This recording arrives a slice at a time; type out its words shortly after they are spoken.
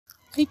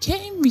I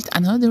came with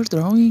another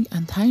drawing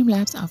and time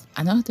lapse of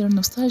another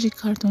nostalgic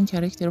cartoon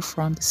character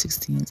from the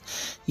 16th.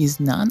 He is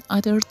none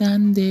other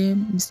than the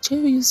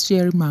mischievous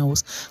Jerry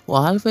Mouse, who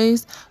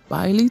always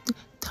bullied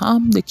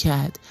Tom the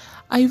cat.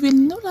 I will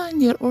no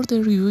longer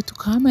order you to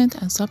comment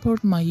and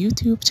support my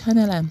YouTube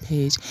channel and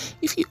page.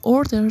 If you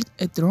ordered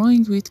a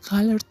drawing with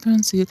colored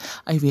pencil,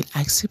 I will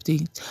accept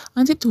it.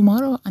 Until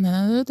tomorrow and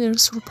another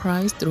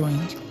surprise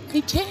drawing.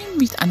 I came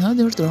with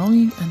another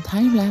drawing and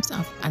time lapse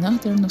of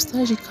another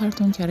nostalgic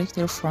cartoon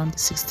character from the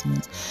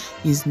 16th.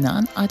 He is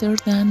none other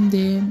than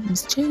the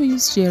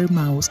mischievous Jerry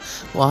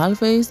Mouse, who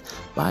always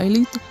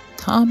bullied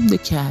Tom the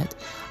cat.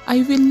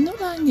 I will no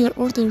longer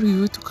order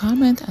you to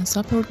comment and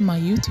support my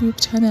YouTube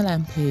channel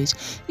and page.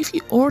 If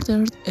you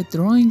ordered a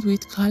drawing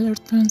with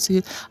colored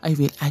pencil, I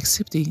will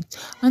accept it.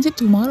 Until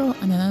tomorrow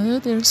and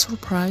another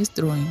surprise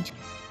drawing.